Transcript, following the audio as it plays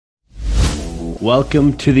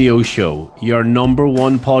Welcome to the O Show, your number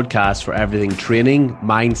one podcast for everything training,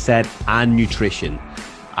 mindset, and nutrition.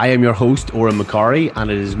 I am your host, Oren McCarry, and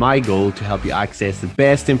it is my goal to help you access the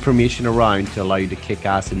best information around to allow you to kick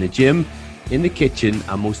ass in the gym, in the kitchen,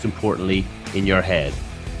 and most importantly, in your head.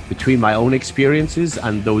 Between my own experiences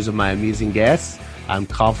and those of my amazing guests, I'm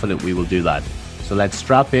confident we will do that. So let's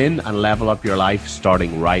strap in and level up your life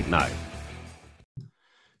starting right now.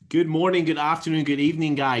 Good morning, good afternoon, good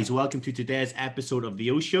evening, guys. Welcome to today's episode of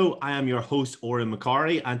the O Show. I am your host, Oren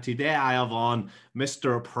McCarry, and today I have on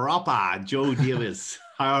Mr. Propa Joe Davis.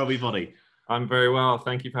 How are we, buddy? I'm very well.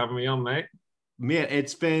 Thank you for having me on, mate.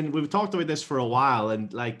 Mate, we've talked about this for a while,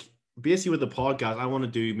 and basically with the podcast, I want to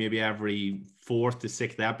do maybe every 4th to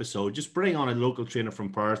 6th episode, just bring on a local trainer from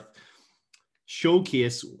Perth,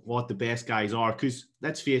 showcase what the best guys are, because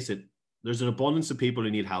let's face it, there's an abundance of people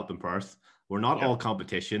who need help in Perth. We're not all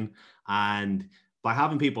competition. And by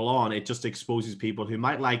having people on, it just exposes people who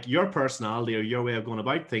might like your personality or your way of going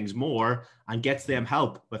about things more and gets them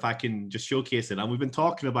help if I can just showcase it. And we've been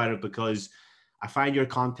talking about it because I find your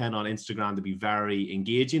content on Instagram to be very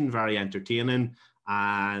engaging, very entertaining.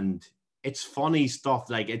 And it's funny stuff.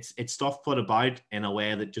 Like it's stuff put about in a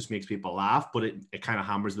way that just makes people laugh, but it kind of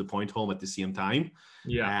hammers the point home at the same time.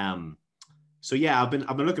 Yeah. So yeah, I've been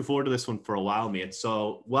looking forward to this one for a while, mate.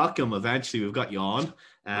 So welcome. Eventually, we've got you on.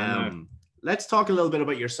 Let's talk a little bit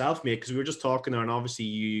about yourself, mate, because we were just talking there, and obviously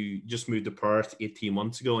you just moved to Perth 18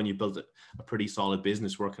 months ago, and you built a pretty solid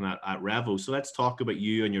business working at Revo. So let's talk about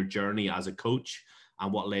you and your journey as a coach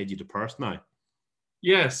and what led you to Perth now.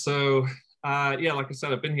 Yeah. So like I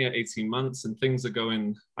said, I've been here 18 months, and things are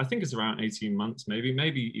going. I think it's around 18 months,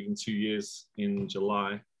 maybe even 2 years in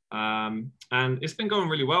July. And it's been going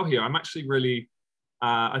really well here. I'm actually really,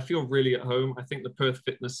 I feel really at home. I think the Perth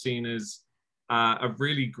fitness scene is a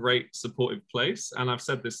really great supportive place. And I've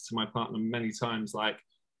said this to my partner many times,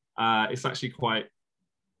 it's actually quite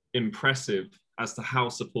impressive as to how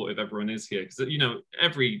supportive everyone is here. Because,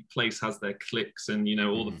 every place has their cliques and,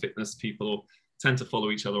 all the fitness people tend to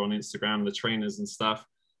follow each other on Instagram, the trainers and stuff.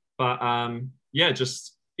 But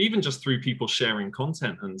even just through people sharing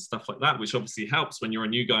content and stuff like that, which obviously helps when you're a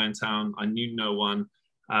new guy in town. I knew no one,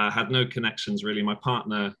 had no connections really. My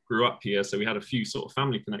partner grew up here, so we had a few sort of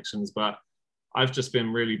family connections, but I've just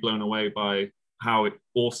been really blown away by how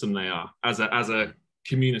awesome they are as a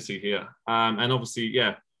community here. And obviously,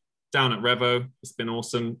 down at Revo, it's been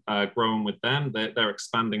awesome growing with them. They're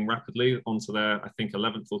expanding rapidly onto their, I think,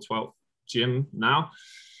 11th or 12th gym now.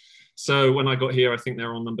 So when I got here, I think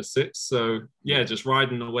they're on number 6. So just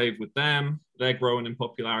riding the wave with them. They're growing in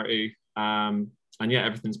popularity.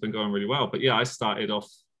 Everything's been going really well. But I started off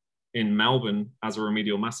in Melbourne as a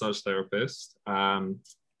remedial massage therapist.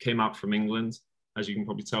 Came out from England, as you can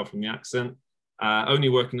probably tell from the accent. Only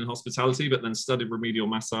working in hospitality, but then studied remedial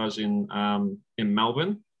massage in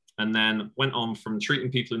Melbourne. And then went on from treating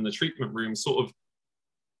people in the treatment room, sort of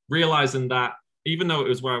realizing that even though it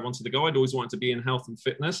was where I wanted to go, I'd always wanted to be in health and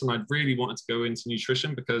fitness, and I'd really wanted to go into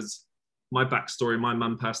nutrition because my backstory, my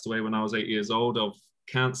mum passed away when I was 8 years old of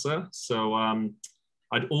cancer. So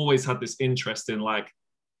I'd always had this interest in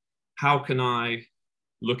how can I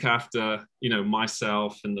look after,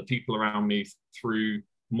 myself and the people around me through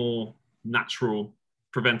more natural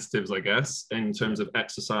preventatives, I guess, in terms of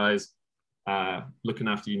exercise, looking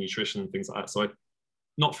after your nutrition and things like that. So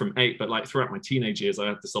not from 8, but throughout my teenage years, I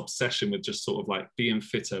had this obsession with just sort of being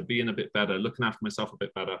fitter, being a bit better, looking after myself a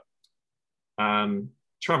bit better.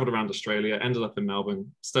 Traveled around Australia, ended up in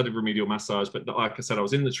Melbourne, studied remedial massage. But like I said, I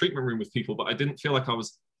was in the treatment room with people, but I didn't feel like I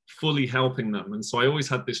was fully helping them. And so I always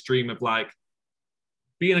had this dream of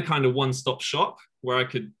being a kind of one-stop shop where I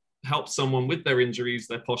could help someone with their injuries,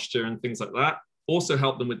 their posture and things like that. Also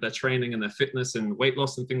help them with their training and their fitness and weight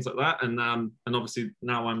loss and things like that. And obviously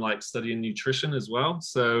now I'm studying nutrition as well.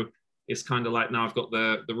 So it's kind of now I've got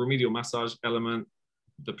the remedial massage element,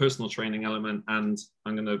 the personal training element, and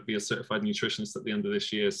I'm going to be a certified nutritionist at the end of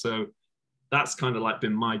this year. So that's kind of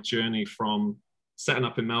been my journey from setting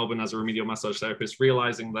up in Melbourne as a remedial massage therapist,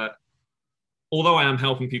 realizing that although I am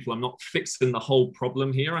helping people, I'm not fixing the whole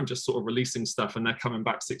problem here. I'm just sort of releasing stuff, and they're coming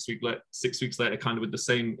back 6 weeks later kind of with the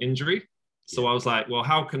same injury. So I was well,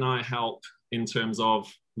 how can I help in terms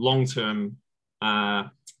of long-term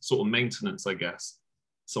sort of maintenance, I guess?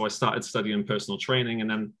 So I started studying personal training and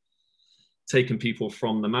then taking people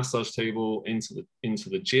from the massage table into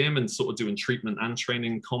the gym and sort of doing treatment and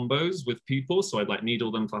training combos with people. So I'd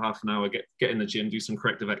needle them for half an hour, get in the gym, do some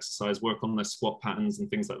corrective exercise, work on their squat patterns and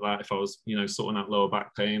things like that if I was, sorting out lower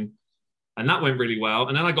back pain. And that went really well.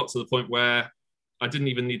 And then I got to the point where I didn't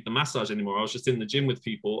even need the massage anymore. I was just in the gym with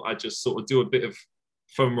people. I just sort of do a bit of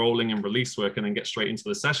foam rolling and release work and then get straight into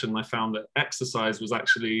the session. I found that exercise was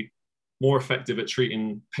actually more effective at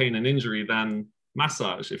treating pain and injury than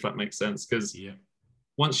massage, if that makes sense. Because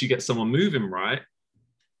once you get someone moving right,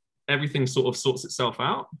 everything sort of sorts itself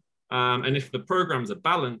out. And if the programs are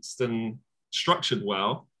balanced and structured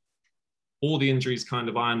well, all the injuries kind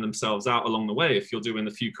of iron themselves out along the way if you're doing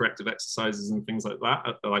a few corrective exercises and things like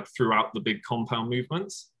that, like throughout the big compound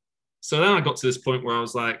movements. So then I got to this point where I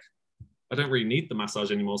was like, I don't really need the massage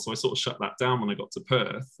anymore. So I sort of shut that down when I got to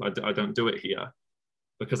Perth. I don't do it here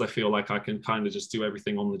because I feel like I can kind of just do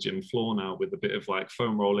everything on the gym floor now with a bit of like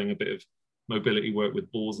foam rolling, a bit of mobility work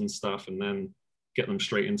with balls and stuff, and then get them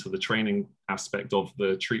straight into the training aspect of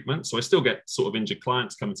the treatment. So I still get sort of injured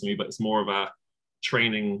clients coming to me, but it's more of a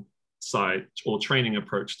training side or training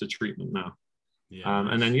approach to treatment now.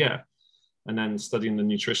 Nice. And then studying the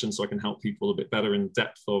nutrition so I can help people a bit better in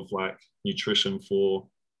depth of like nutrition for,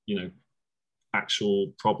 you know,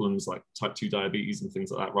 actual problems like type 2 diabetes and things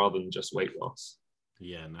like that, rather than just weight loss.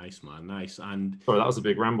 Yeah, nice, man, nice. And sorry, that was a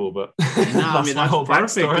big ramble, but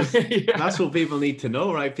that's perfect. That's what people need to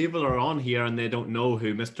know, right? People are on here and they don't know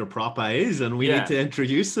who Mr. Propa is, and we need to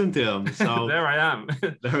introduce them to him. So there I am.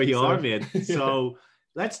 There you are, mate. So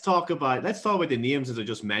let's talk about the names, as I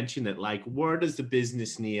just mentioned it. Like, where does the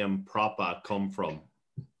business name Propa come from?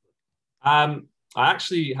 I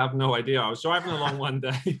actually have no idea. I was driving along one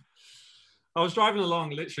day.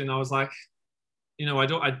 Literally, and I was like, you know,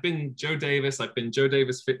 I'd been Joe Davis, I've been Joe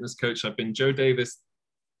Davis fitness coach, I've been Joe Davis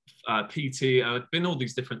PT, I've been all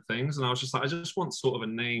these different things. And I was just like, I just want sort of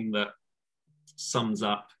a name that sums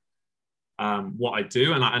up what I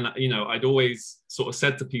do. And you know, I'd always sort of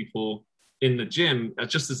said to people in the gym,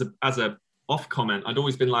 just as a off comment, I'd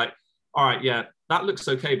always been like, all right, yeah, that looks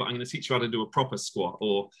okay, but I'm going to teach you how to do a proper squat,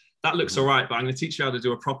 or that looks all right, but I'm going to teach you how to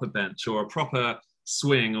do a proper bench or a proper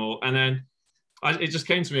swing. And then it just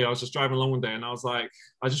came to me. I was just driving along one day and I was like,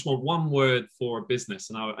 I just want one word for a business.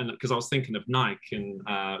 And because I was thinking of Nike and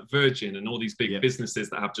Virgin and all these big businesses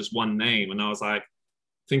that have just one name. And I was like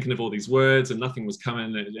thinking of all these words and nothing was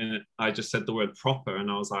coming. And I just said the word proper. And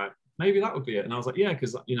I was like, maybe that would be it. And I was like, yeah,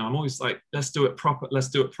 because, you know, I'm always like, let's do it proper. Let's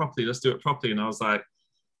do it properly. Let's do it properly. And I was like,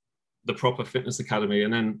 the Propa Fitness Academy.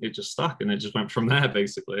 And then it just stuck and it just went from there,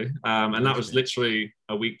 basically. And that was literally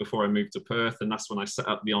a week before I moved to Perth. And that's when I set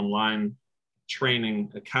up the online training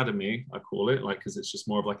academy, I call it, like, because it's just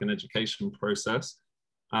more of like an education process.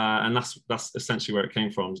 And that's essentially where it came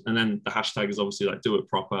from. And then the hashtag is obviously like, do it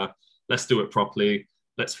proper. Let's do it properly.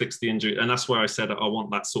 Let's fix the injury. And that's where I said, I want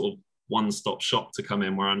that sort of one-stop shop to come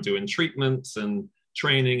in where I'm doing treatments and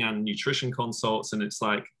training and nutrition consults. And it's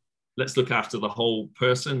like, let's look after the whole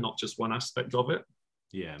person, not just one aspect of it.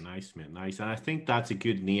 Yeah, nice, man, nice. And I think that's a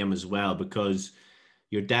good name as well, because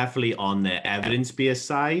you're definitely on the evidence-based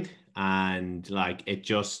side, and like it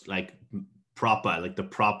just like proper, like the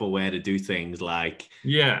proper way to do things. Like,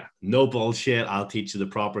 yeah, no bullshit. I'll teach you the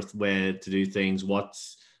proper way to do things.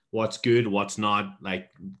 What's good, what's not. Like,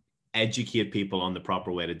 educate people on the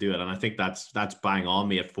proper way to do it. And I think that's bang on,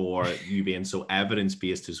 mate, for you being so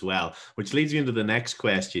evidence-based as well, which leads me into the next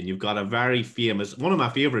question. You've got a very famous, one of my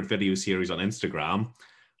favorite video series on Instagram.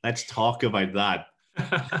 Let's talk about that.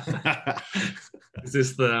 Is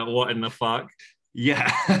this the what in the fuck? Yeah.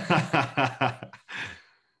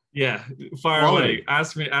 Yeah, fire away.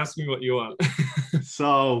 Ask me what you want.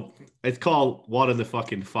 So it's called What in the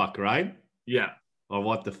Fucking Fuck, right? Yeah. Or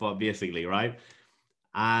what the fuck, basically, right?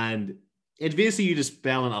 And it's basically you just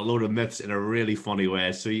spelling a load of myths in a really funny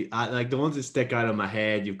way. So like the ones that stick out of my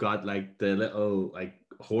head, you've got like the little like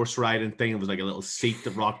horse riding thing. It was like a little seat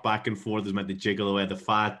that rocked back and forth. It was meant to jiggle away the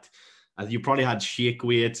fat. You probably had shake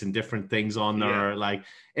weights and different things on there. Yeah. Like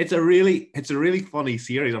it's a really funny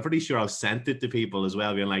series. I'm pretty sure I've sent it to people as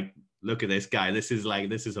well, being like, look at this guy. This is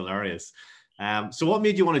hilarious. So what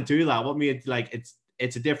made you want to do that? What made, like,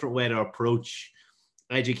 it's a different way to approach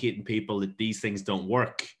educating people that these things don't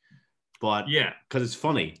work, but yeah, because it's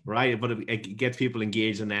funny, right? But it gets people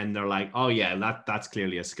engaged, and then they're like, oh yeah, that's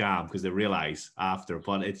clearly a scam, because they realize after.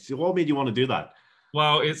 But it's what made you want to do that?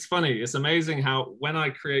 Well, it's funny. It's amazing how when I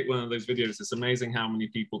create one of those videos, it's amazing how many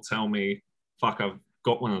people tell me, fuck, I've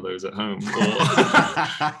got one of those at home.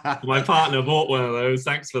 Or my partner bought one of those.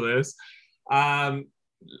 Thanks for this. I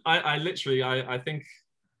think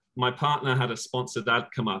my partner had a sponsored ad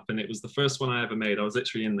come up, and it was the first one I ever made. I was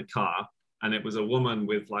literally in the car, and it was a woman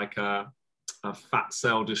with like a fat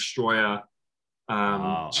cell destroyer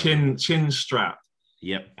chin strap.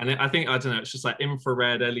 Yep. And I don't know, it's just like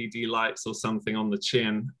infrared LED lights or something on the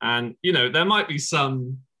chin. And, you know, there might be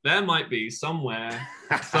some there might be somewhere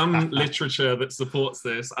some literature that supports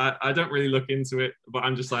this. I don't really look into it, but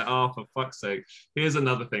I'm just like, oh, for fuck's sake, here's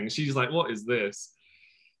another thing. She's like, what is this?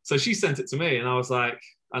 So she sent it to me, and I was like,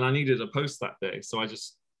 and I needed a post that day, so I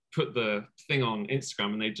just put the thing on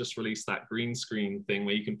Instagram, and they just released that green screen thing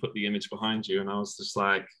where you can put the image behind you, and I was just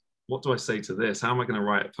like, what do I say to this? How am I going to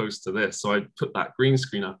write a post to this? So I put that green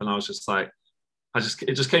screen up, and I was just like,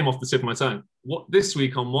 it just came off the tip of my tongue. What this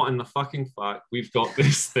week on What in the Fucking Fuck, we've got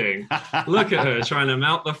this thing. Look at her trying to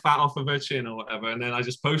melt the fat off of her chin or whatever. And then I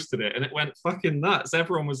just posted it, and it went fucking nuts.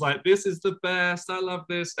 Everyone was like, this is the best. I love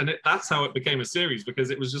this. And that's how it became a series, because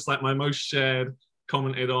it was just like my most shared,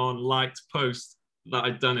 commented on, liked post that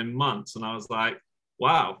I'd done in months. And I was like,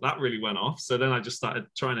 wow, that really went off. So then I just started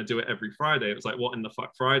trying to do it every Friday. It was like, What in the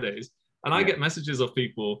Fuck Fridays. And I get messages of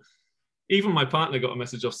people. Even my partner got a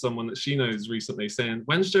message off someone that she knows recently saying,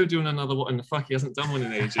 when's Joe doing another What in the Fuck? He hasn't done one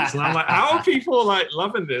in ages. And I'm like, how are people like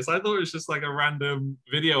loving this? I thought it was just like a random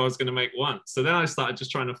video I was going to make once. So then I started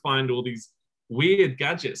just trying to find all these weird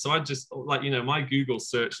gadgets. So I just like, my Google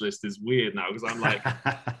search list is weird now, because I'm like,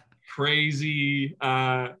 crazy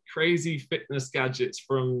fitness gadgets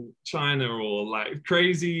from China, or like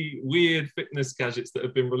crazy weird fitness gadgets that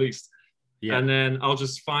have been released. Yeah. And then I'll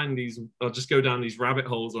just go down these rabbit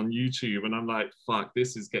holes on YouTube, and I'm like, fuck,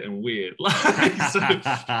 this is getting weird. So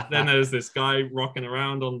then there's this guy rocking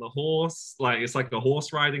around on the horse, like it's like a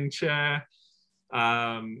horse riding chair.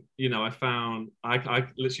 I found, I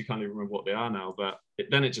literally can't even remember what they are now, but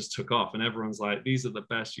then it just took off, and everyone's like, these are the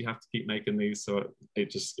best, you have to keep making these. So it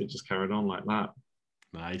just carried on like that.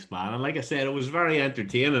 Nice, man. And like I said, it was very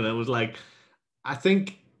entertaining. It was like, I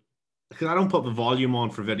think, because I don't put the volume on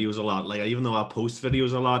for videos a lot. Like, even though I post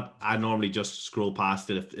videos a lot, I normally just scroll past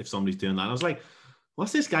it if somebody's doing that. And I was like,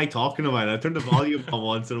 what's this guy talking about? And I turned the volume on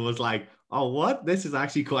once, and was like, oh, what? This is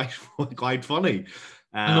actually quite funny.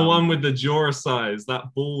 And the one with the jaw size,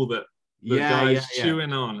 that ball that the guy's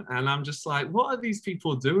chewing on. And I'm just like, what are these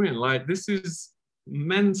people doing? Like, this is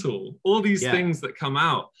mental. All these things that come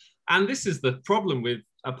out. And this is the problem with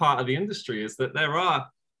a part of the industry, is that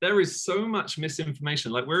there is so much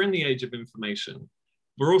misinformation. Like, we're in the age of information.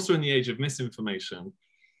 We're also in the age of misinformation.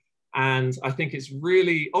 And I think it's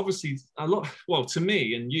really, obviously, to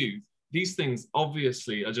me and you, these things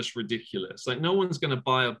obviously are just ridiculous. Like, no one's going to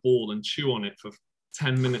buy a ball and chew on it for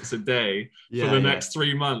 10 minutes a day for the next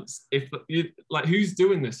 3 months. Who's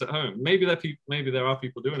doing this at home? Maybe there are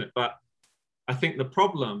people doing it, but I think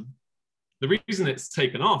the reason it's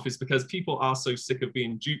taken off is because people are so sick of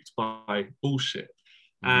being duped by bullshit.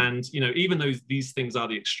 And, even though these things are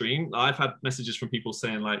the extreme, I've had messages from people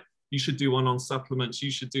saying, like, you should do one on supplements, you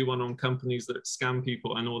should do one on companies that scam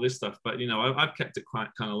people and all this stuff. But, I've kept it quite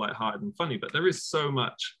kind of lighthearted and funny, but there is so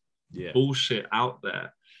much bullshit out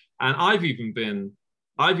there. And I've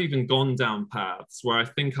even gone down paths where I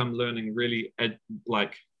think I'm learning really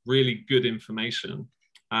good information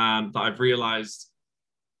that I've realized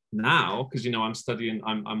now, because, I'm studying,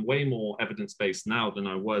 I'm way more evidence-based now than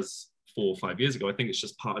I was 4 or 5 years ago. I think it's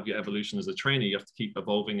just part of your evolution as a trainer. You have to keep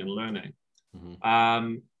evolving and learning.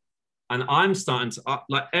 And I'm starting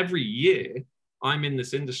to, every year I'm in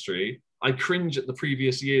this industry, I cringe at the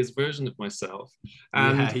previous year's version of myself.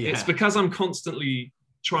 And it's because I'm constantly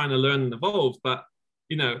trying to learn and evolve. But,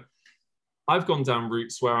 I've gone down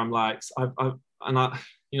routes where I'm like,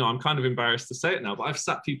 I'm kind of embarrassed to say it now, but I've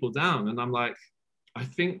sat people down and I'm like, I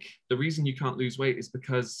think the reason you can't lose weight is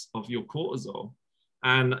because of your cortisol.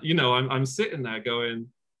 And, I'm sitting there going,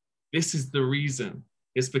 this is the reason.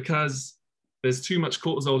 It's because there's too much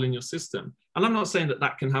cortisol in your system. And I'm not saying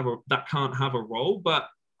that can't have a role, but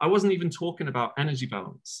I wasn't even talking about energy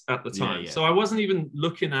balance at the time. So I wasn't even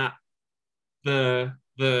looking at the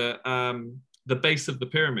base of the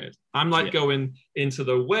pyramid. I'm going into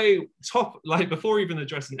the way top, like before even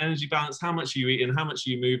addressing energy balance, how much are you eating? How much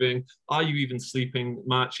are you moving? Are you even sleeping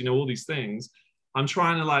much? All these things. I'm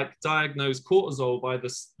trying to diagnose cortisol by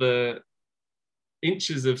the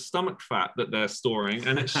inches of stomach fat that they're storing.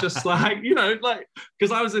 And it's just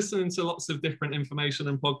because I was listening to lots of different information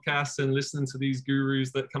and podcasts and listening to these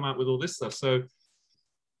gurus that come out with all this stuff. So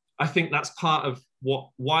I think that's part of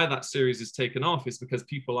why that series is taken off, is because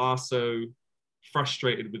people are so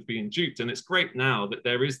frustrated with being duped. And it's great now that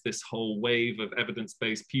there is this whole wave of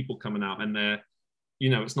evidence-based people coming out, and they're,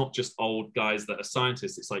 it's not just old guys that are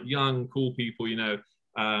scientists. It's like young, cool people,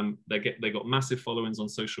 they got massive followings on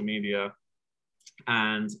social media.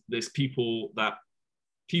 And there's people that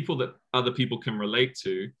other people can relate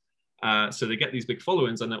to. So they get these big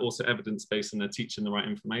followings, and they're also evidence-based, and they're teaching the right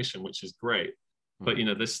information, which is great. But,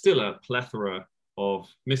 there's still a plethora of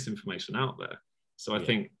misinformation out there. So I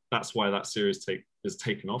think that's why that series has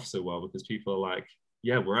taken off so well, because people are like,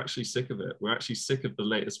 yeah, we're actually sick of it. We're actually sick of the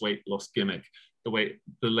latest weight loss gimmick, the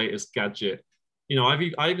latest gadget. You know,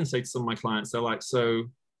 I even say to some of my clients, they're like, so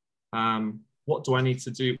what do I need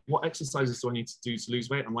to do? What exercises do I need to do to lose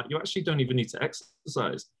weight? I'm like, you actually don't even need to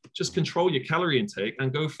exercise. Just control your calorie intake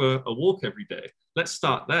and go for a walk every day. Let's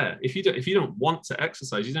start there. If you don't want to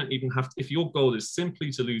exercise, you don't even have to. If your goal is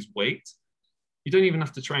simply to lose weight, you don't even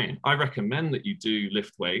have to train. I recommend that you do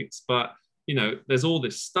lift weights, but you know, there's all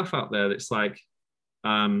this stuff out there that's like,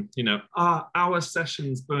 you know, our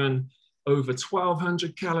sessions burn over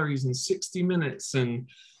 1,200 calories in 60 minutes, and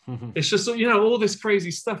it's just, you know, all this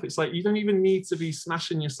crazy stuff. It's like, you don't even need to be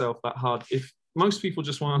smashing yourself that hard if most people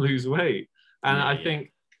just want to lose weight. And I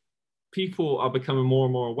think people are becoming more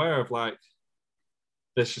and more aware of like,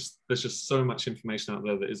 there's just so much information out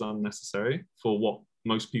there that is unnecessary for what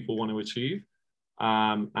most people want to achieve.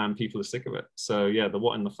 And people are sick of it. So yeah, the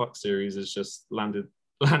What in the Fuck series has just landed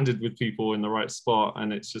with people in the right spot,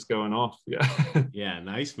 and it's just going off. Yeah,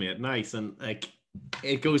 nice, mate, nice. And like,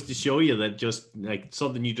 it goes to show you that just like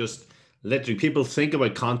something you just literally, people think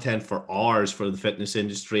about content for hours for the fitness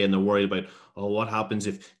industry, and they're worried about, oh, what happens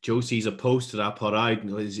if Joe sees a post that I put out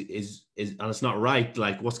is and it's not right,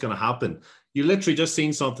 like what's going to happen? You literally just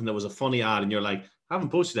seen something that was a funny ad and you're like, I haven't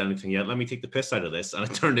posted anything yet, let me take the piss out of this, and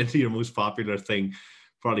it turned into your most popular thing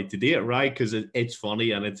probably to date, right? Because it's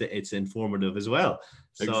funny and it's informative as well.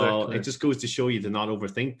 So exactly. It just goes to show you to not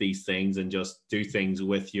overthink these things and just do things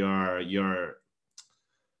with your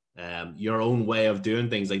own way of doing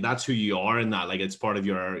things. Like, that's who you are in that. Like, it's part of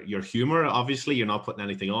your humor. Obviously, you're not putting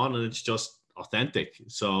anything on, and it's just authentic.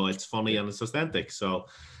 So it's funny and it's authentic. So,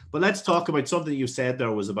 but let's talk about something you said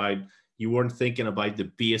there was about, you weren't thinking about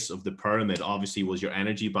the base of the pyramid, obviously, was your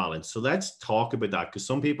energy balance. So let's talk about that, because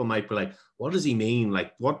some people might be like, what does he mean?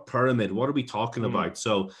 Like, what pyramid? What are we talking about?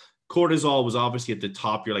 So cortisol was obviously at the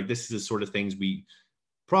top. You're like, this is the sort of things we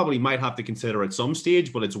probably might have to consider at some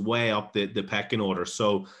stage, but it's way up the pecking order.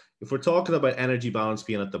 So if we're talking about energy balance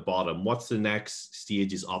being at the bottom, what's the next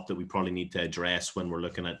stages up that we probably need to address when we're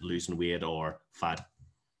looking at losing weight or fat?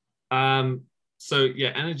 So yeah,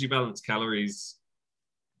 energy balance, calories,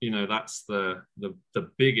 you know, that's the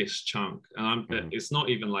biggest chunk. And it's not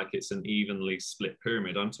even like it's an evenly split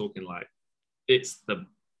pyramid. I'm talking like it's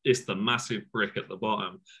the massive brick at the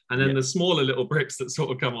bottom, and then the smaller little bricks that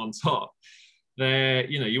sort of come on top. There,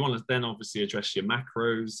 you know, you want to then obviously address your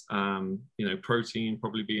macros. You know, protein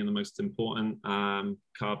probably being the most important,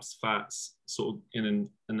 carbs, fats, sort of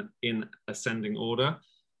in ascending order.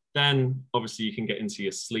 Then obviously you can get into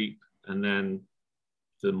your sleep, and then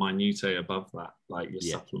the minutiae above that, like your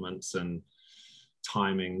supplements and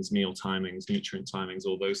timings, meal timings, nutrient timings,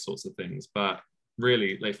 all those sorts of things. But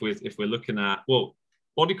really, if we're looking at, well,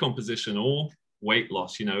 body composition or weight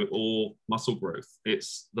loss, you know, or muscle growth,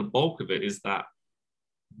 it's the bulk of it is that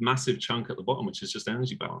massive chunk at the bottom, which is just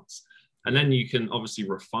energy balance. And then you can obviously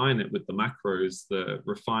refine it with the macros,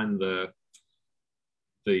 refine the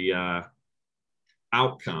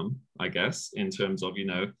outcome, I guess, in terms of, you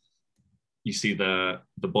know, you see the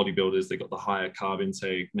bodybuilders, they got the higher carb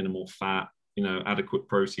intake, minimal fat, you know, adequate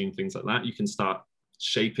protein, things like that. You can start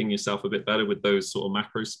shaping yourself a bit better with those sort of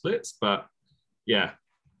macro splits. But yeah,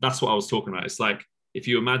 that's what I was talking about. It's like, if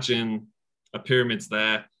you imagine a pyramid's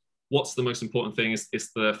there, what's the most important thing?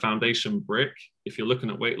 It's the foundation brick. If you're looking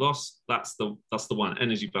at weight loss, that's the one.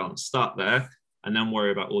 Energy balance. Start there, and then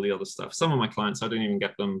worry about all the other stuff. Some of my clients, I don't even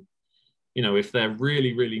get them, you know, if they're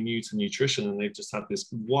really, really new to nutrition and they've just had this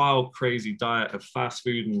wild, crazy diet of fast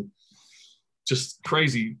food and just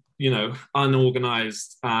crazy, you know,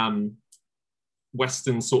 unorganized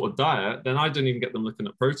Western sort of diet, then I don't even get them looking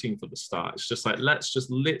at protein for the start. It's just like, let's just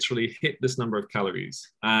literally hit this number of calories,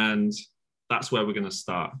 and that's where we're going to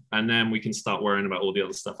start. And then we can start worrying about all the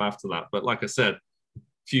other stuff after that. But like I said, a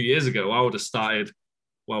few years ago, I would have started,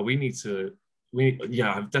 well,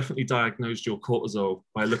 I've definitely diagnosed your cortisol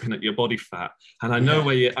by looking at your body fat. And I know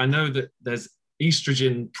I know that there's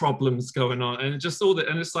estrogen problems going on, and just all that.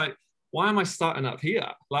 And it's like, why am I starting up here?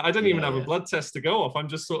 Like, I don't even have a blood test to go off. I'm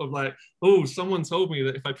just sort of like, oh, someone told me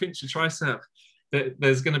that if I pinch your tricep, that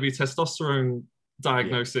there's going to be testosterone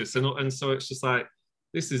diagnosis. And so it's just like,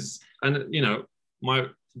 this is, and you know,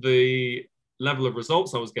 the level of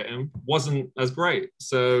results I was getting wasn't as great.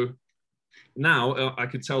 So now I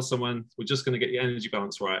could tell someone, we're just going to get your energy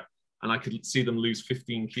balance right, and I could see them lose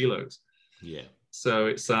 15 kilos. Yeah. So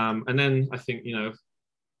it's and then I think, you know,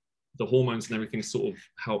 the hormones and everything sort of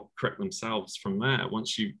help correct themselves from there.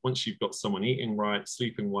 Once you've got someone eating right,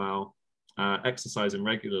 sleeping well, exercising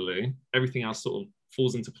regularly, everything else sort of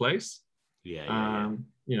falls into place. You know,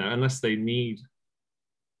 unless they need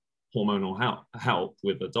hormonal help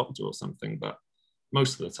with a doctor or something. But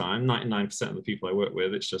most of the time, 99% of the people I work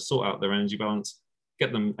with, it's just sort out their energy balance,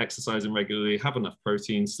 get them exercising regularly, have enough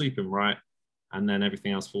protein, sleeping right, and then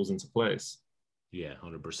everything else falls into place. Yeah,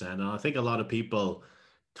 100%. And I think a lot of people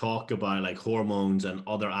talk about like hormones and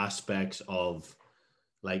other aspects of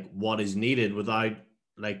like what is needed without,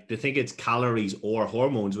 like, they think it's calories or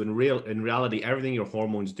hormones, when in reality, everything your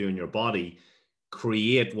hormones do in your body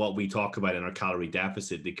create what we talk about in our calorie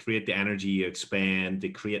deficit. They create the energy you expend, they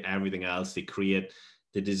create everything else, they create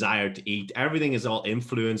the desire to eat. Everything is all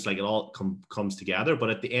influenced, like it all comes together. But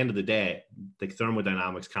at the end of the day, the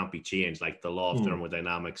thermodynamics can't be changed. Like the law of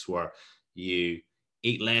thermodynamics, where you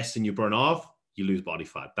eat less than you burn off, you lose body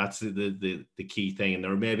fat. That's the key thing. And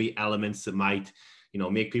there may be elements that might,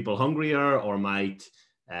 make people hungrier, or might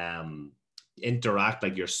interact,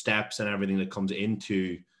 like your steps and everything that comes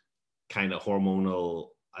into kind of hormonal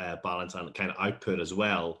balance and kind of output as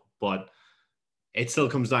well. But it still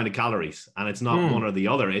comes down to calories, and it's not one or the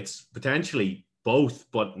other. It's potentially both,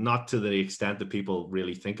 but not to the extent that people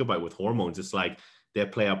really think about with hormones. It's like they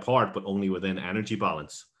play a part, but only within energy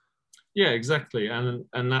balance. Yeah, exactly. And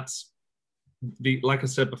that's like I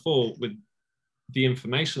said before, with the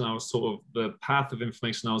information, I was sort of the path of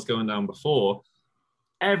information I was going down before,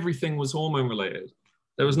 everything was hormone related.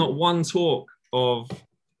 There was not one talk of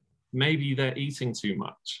maybe they're eating too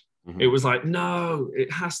much. It was like, no,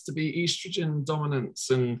 it has to be estrogen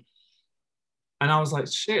dominance. And I was like,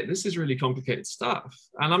 shit, this is really complicated stuff.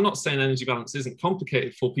 And I'm not saying energy balance isn't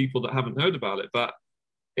complicated for people that haven't heard about it, but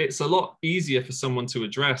it's a lot easier for someone to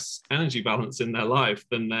address energy balance in their life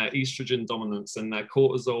than their estrogen dominance and their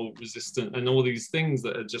cortisol resistant and all these things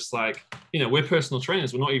that are just like, we're personal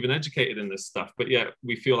trainers. We're not even educated in this stuff, but yet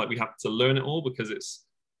we feel like we have to learn it all because it's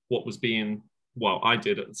what was being, well, I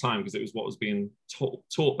did at the time, because it was what was being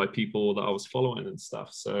taught by people that I was following and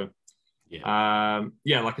stuff. So, like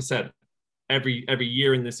I said, every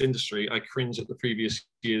year in this industry, I cringe at the previous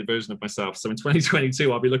year version of myself. So in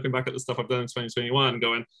 2022, I'll be looking back at the stuff I've done in 2021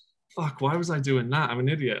 going, fuck, why was I doing that? I'm an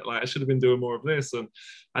idiot. Like, I should have been doing more of this. And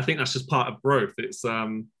I think that's just part of growth. It's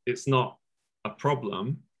not a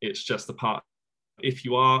problem. It's just a part. If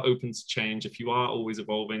you are open to change, if you are always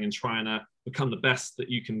evolving and trying to become the best that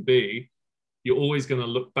you can be, you're always going to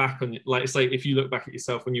look back on it. Like, say, if you look back at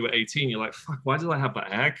yourself when you were 18, you're like, fuck, why did I have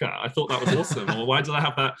that haircut? I thought that was awesome. Or why did I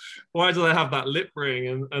have that lip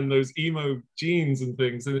ring and those emo jeans and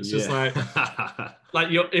things? And it's just like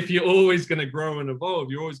if you're always going to grow and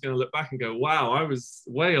evolve, you're always going to look back and go, wow, I was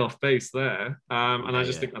way off base there. And I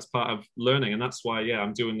just think that's part of learning. And that's why,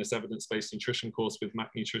 I'm doing this evidence-based nutrition course with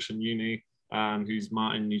Mac Nutrition Uni, who's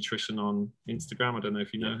Martin Nutrition on Instagram. I don't know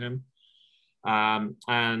if you know him.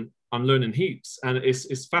 And I'm learning heaps, and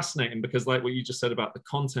it's fascinating because, like what you just said about the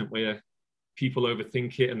content, where people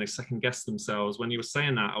overthink it and they second guess themselves. When you were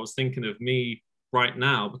saying that, I was thinking of me right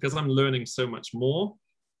now, because I'm learning so much more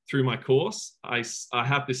through my course. I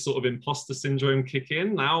have this sort of imposter syndrome kick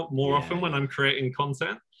in now more often when I'm creating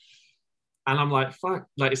content, and I'm like, fuck,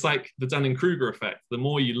 like it's like the Dunning-Kruger effect. The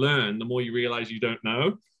more you learn, the more you realize you don't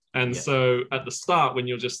know. And so at the start, when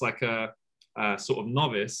you're just like a sort of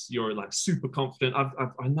novice, you're like super confident.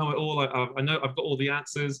 I know it all. I know I've got all the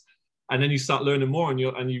answers, and then you start learning more, and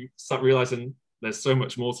you start realizing there's so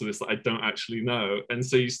much more to this that I don't actually know, and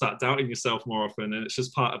so you start doubting yourself more often. And it's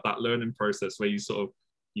just part of that learning process where you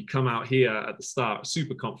come out here at the start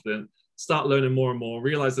super confident, start learning more and more,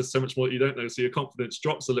 realize there's so much more that you don't know, so your confidence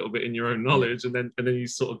drops a little bit in your own knowledge, and then you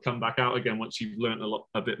sort of come back out again once you've learned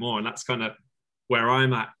a bit more. And that's kind of where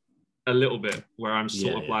I'm at a little bit, where I'm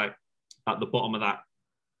sort of like at the bottom of that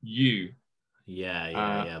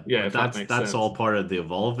that's all part of the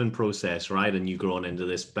evolving process, right? And you growing into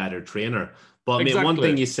this better trainer. But exactly. Mate, one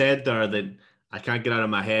thing you said there that I can't get out of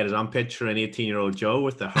my head is I'm picturing 18-year-old Joe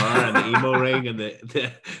with the hair and the emo ring and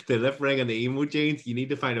the lip ring and the emo jeans. You need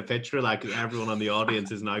to find a picture of that, because everyone on the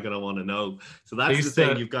audience is now going to want to know. So that's the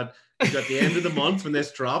thing. You've got the end of the month. When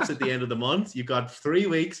this drops at the end of the month, you've got 3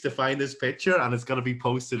 weeks to find this picture, and it's going to be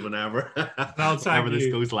posted whenever this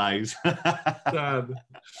goes live.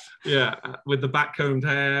 With the back-combed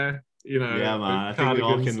hair, man, I think we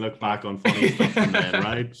all can look back on funny stuff from then,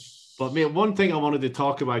 right? But mate, one thing I wanted to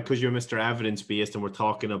talk about, because you're Mr. Evidence-Based and we're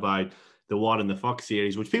talking about the What in the Fuck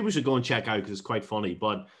series, which people should go and check out because it's quite funny.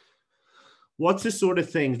 But what's the sort of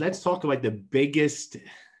things? Let's talk about the biggest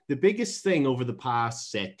thing over the past,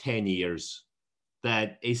 say, 10 years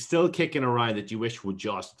that is still kicking around that you wish would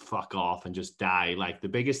just fuck off and just die. Like the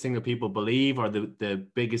biggest thing that people believe, or the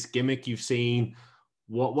biggest gimmick you've seen.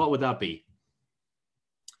 What would that be?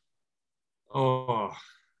 Oh,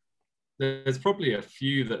 there's probably a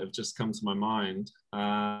few that have just come to my mind.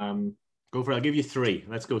 Go for it. I'll give you three.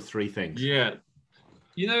 Let's go three things. Yeah.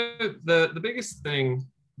 The biggest thing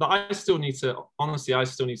that I still need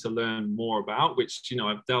to learn more about, which,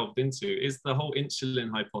 I've delved into, is the whole insulin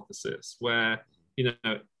hypothesis, where,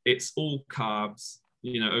 it's all carbs,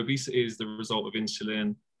 obesity is the result of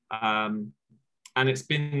insulin. And it's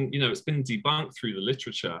been debunked through the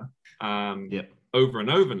literature over and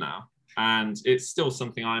over now. And it's still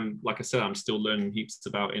something I'm still learning heaps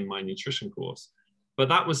about in my nutrition course. But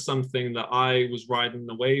that was something that I was riding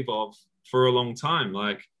the wave of for a long time.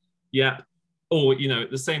 The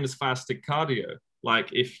same as fasted cardio. Like,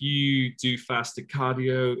 if you do fasted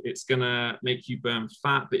cardio, it's gonna make you burn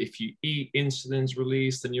fat, but if you eat, insulin's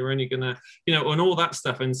released, and you're only gonna, and all that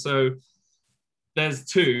stuff. And so there's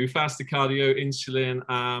two: fasted cardio, insulin.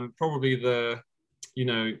 Probably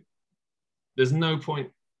there's no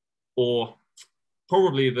point, or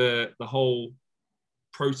probably the whole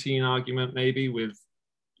protein argument, maybe, with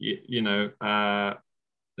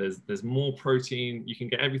there's more protein. You can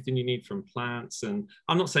get everything you need from plants, and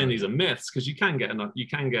I'm not saying these are myths, because you can get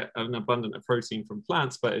an abundance of protein from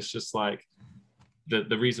plants, but it's just like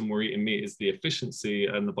the reason we're eating meat is the efficiency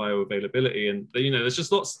and the bioavailability, and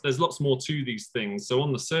there's lots more to these things. So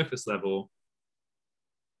on the surface level,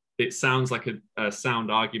 it sounds like a sound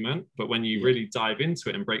argument, but when you really dive into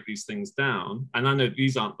it and break these things down, and I know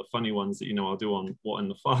these aren't the funny ones that I'll do on What in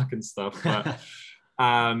the Fuck and stuff, but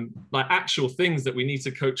like actual things that we need to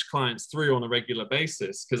coach clients through on a regular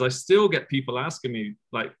basis. Because I still get people asking me,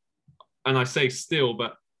 like, and I say still,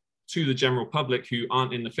 but to the general public who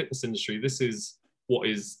aren't in the fitness industry, this is what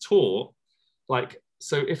is taught. Like,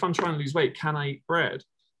 so if I'm trying to lose weight, can I eat bread,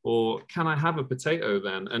 or can I have a potato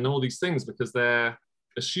then? And all these things, because they're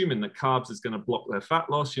assuming that carbs is going to block their fat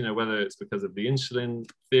loss, whether it's because of the insulin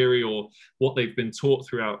theory or what they've been taught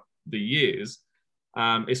throughout the years.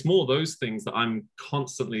 It's more those things that I'm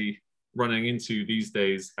constantly running into these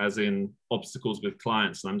days, as in obstacles with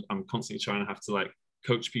clients. And I'm constantly trying to have to like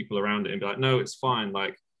coach people around it and be like, no, it's fine.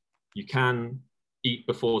 Like, you can eat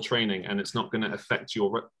before training, and it's not going to affect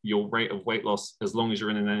your rate of weight loss as long as you're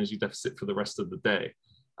in an energy deficit for the rest of the day.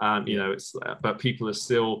 But people are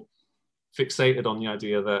still fixated on the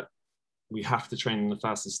idea that we have to train in the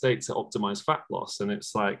fasted state to optimize fat loss. And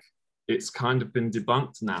it's like, it's kind of been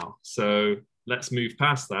debunked now. So let's move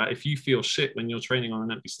past that. If you feel shit when you're training on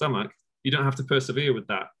an empty stomach, you don't have to persevere with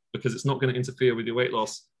that, because it's not going to interfere with your weight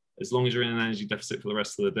loss as long as you're in an energy deficit for the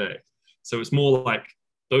rest of the day. So it's more like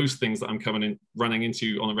those things that I'm running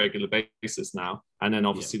into on a regular basis now. And then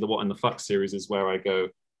obviously the What in the Fuck series is where I go,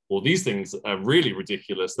 well, these things are really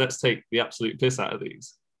ridiculous. Let's take the absolute piss out of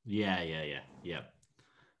these. Yeah.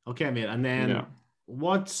 Okay, mate. And then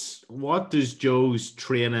what does Joe's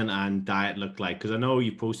training and diet look like? Because I know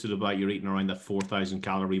you posted about you're eating around the 4,000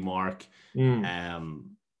 calorie mark.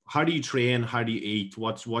 How do you train? How do you eat?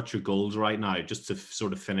 What's your goals right now? Just to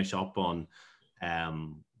sort of finish up on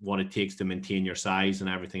what it takes to maintain your size and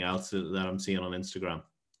everything else that I'm seeing on Instagram.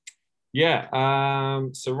 Yeah.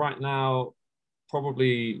 So right now,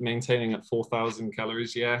 probably maintaining at 4,000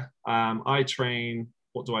 calories. Yeah. I train.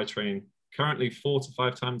 What do I train? Currently 4 to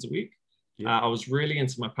 5 times a week. I was really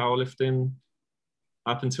into my powerlifting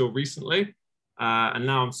up until recently. And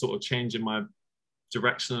now I'm sort of changing my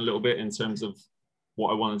direction a little bit in terms of what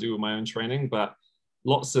I want to do with my own training. But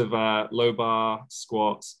lots of low bar,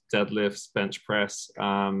 squats, deadlifts, bench press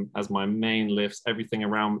as my main lifts. Everything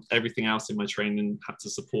else in my training had to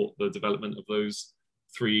support the development of those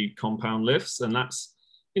 3 compound lifts. And that's,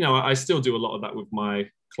 I still do a lot of that with my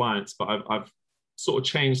clients, but I've sort of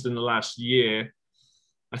changed in the last year.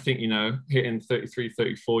 I think, hitting 33,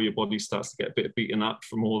 34, your body starts to get a bit beaten up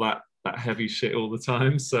from all that heavy shit all the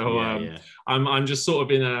time. So I'm just sort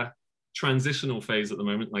of in a transitional phase at the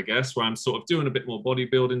moment, I guess, where I'm sort of doing a bit more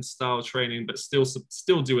bodybuilding style training, but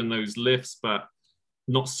still doing those lifts, but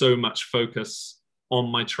not so much focus on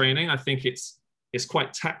my training. I think it's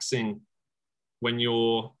quite taxing when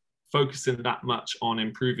you're focusing that much on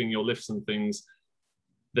improving your lifts and things.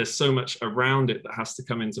 There's so much around it that has to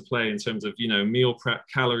come into play in terms of, meal prep,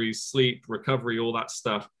 calories, sleep, recovery, all that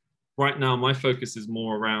stuff. Right now, my focus is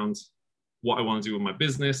more around what I want to do with my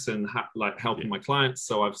business and helping my clients.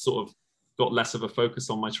 So I've sort of got less of a focus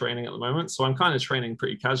on my training at the moment. So I'm kind of training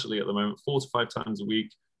pretty casually at the moment, 4 to 5 times a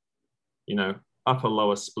week, upper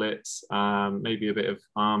lower splits, maybe a bit of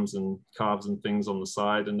arms and calves and things on the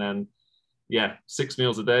side. And then, 6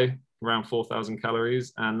 meals a day, around 4,000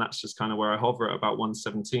 calories. And that's just kind of where I hover at about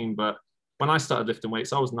 117. But when I started lifting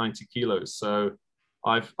weights, I was 90 kilos. So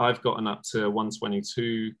I've gotten up to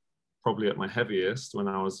 122, probably at my heaviest, when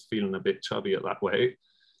I was feeling a bit chubby at that weight.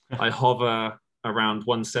 I hover around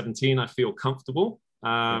 117. I feel comfortable.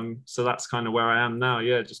 So that's kind of where I am now.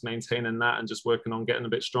 Yeah, just maintaining that and just working on getting a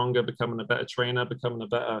bit stronger, becoming a better trainer, becoming a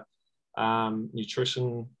better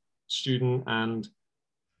nutrition student, and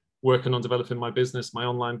working on developing my business, my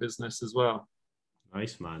online business as well.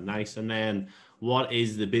 Nice, man. Nice. And then what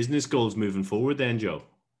is the business goals moving forward then, Joe?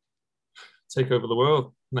 Take over the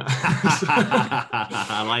world. No.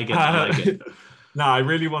 I like it. I like it. No, I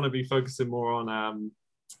really want to be focusing more on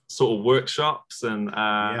sort of workshops and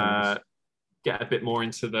Nice. get a bit more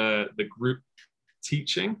into the group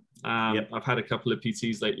teaching. I've had a couple of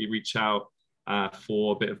PTs lately reach out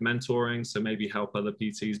for a bit of mentoring, so maybe help other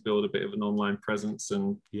PTs build a bit of an online presence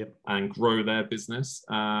and grow their business.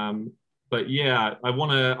 But yeah, I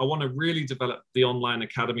want to really develop the online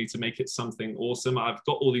academy to make it something awesome. I've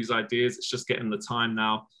got all these ideas. It's just getting the time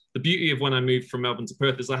now. The beauty of when I moved from Melbourne to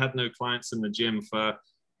Perth is I had no clients in the gym for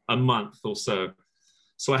a month or so.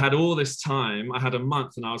 So I had all this time. I had a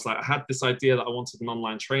month, and I was like, I had this idea that I wanted an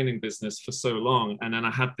online training business for so long, and then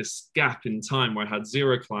I had this gap in time where I had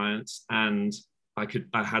 0 clients, and I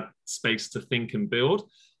had space to think and build.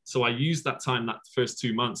 So I used that time, that first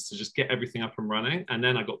 2 months, to just get everything up and running. And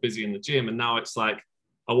then I got busy in the gym. And now it's like,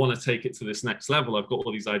 I want to take it to this next level. I've got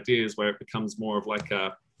all these ideas where it becomes more of like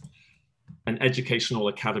an educational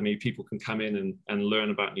academy. People can come in and learn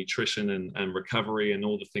about nutrition and recovery and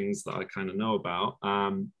all the things that I kind of know about.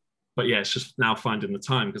 But yeah, it's just now finding the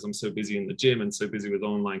time because I'm so busy in the gym and so busy with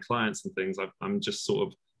online clients and things. I'm just sort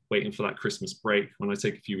of waiting for that Christmas break. When I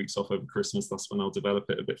take a few weeks off over Christmas, that's when I'll develop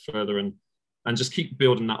it a bit further and just keep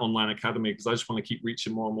building that online academy, because I just want to keep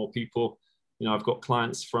reaching more and more people. You know, I've got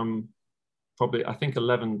clients from probably, I think,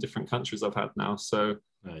 11 different countries I've had now. So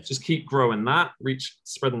nice. Just keep growing that,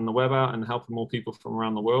 spreading the web out and helping more people from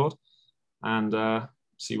around the world, and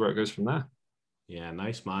see where it goes from there. Yeah,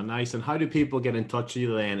 nice, man. Nice. And how do people get in touch with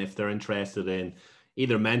you then if they're interested in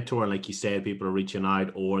either mentoring, like you said, people are reaching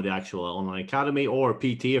out, or the actual online academy, or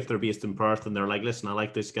PT if they're based in Perth and they're like, listen, I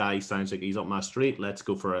like this guy, he sounds like he's up my street, let's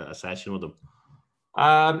go for a session with him?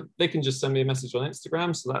 They can just send me a message on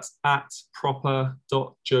Instagram. So that's at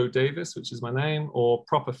propa.joe Davis, which is my name, or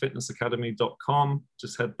propafitnessacademy.com.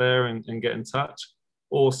 Just head there and get in touch,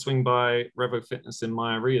 or swing by Revo Fitness in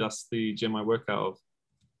Myrie. That's the gym I work out of.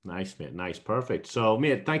 Nice, mate. Nice. Perfect. So,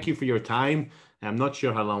 mate, thank you for your time. I'm not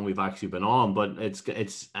sure how long we've actually been on, but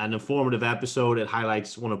it's an informative episode. It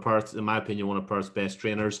highlights one of Perth's, in my opinion, one of Perth's best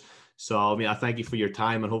trainers. So, I mean, I thank you for your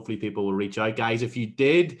time, and hopefully people will reach out. Guys, if you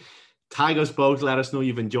did, tag us both, let us know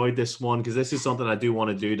you've enjoyed this one, because this is something I do want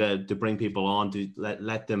to do to bring people on, to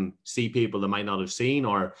let them see people they might not have seen,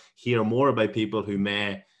 or hear more about people who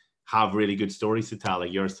may have really good stories to tell,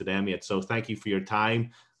 like yours today, mate. So thank you for your time,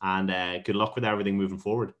 and good luck with everything moving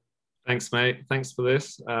forward. Thanks, mate. Thanks for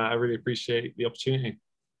this. I really appreciate the opportunity.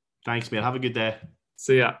 Thanks, mate. Have a good day.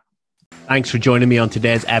 See ya. Thanks for joining me on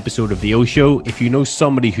today's episode of The O Show. If you know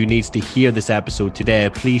somebody who needs to hear this episode today,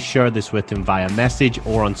 please share this with them via message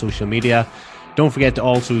or on social media. Don't forget to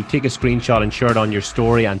also take a screenshot and share it on your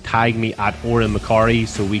story and tag me at Oren McCarry,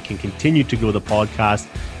 so we can continue to grow the podcast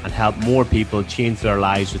and help more people change their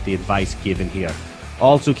lives with the advice given here.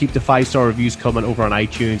 Also, keep the 5-star reviews coming over on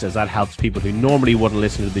iTunes, as that helps people who normally wouldn't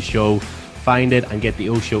listen to the show find it and get the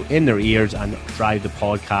O Show in their ears and drive the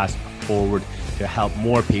podcast forward to help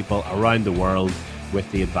more people around the world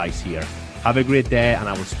with the advice here. Have a great day, and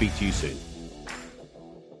I will speak to you soon.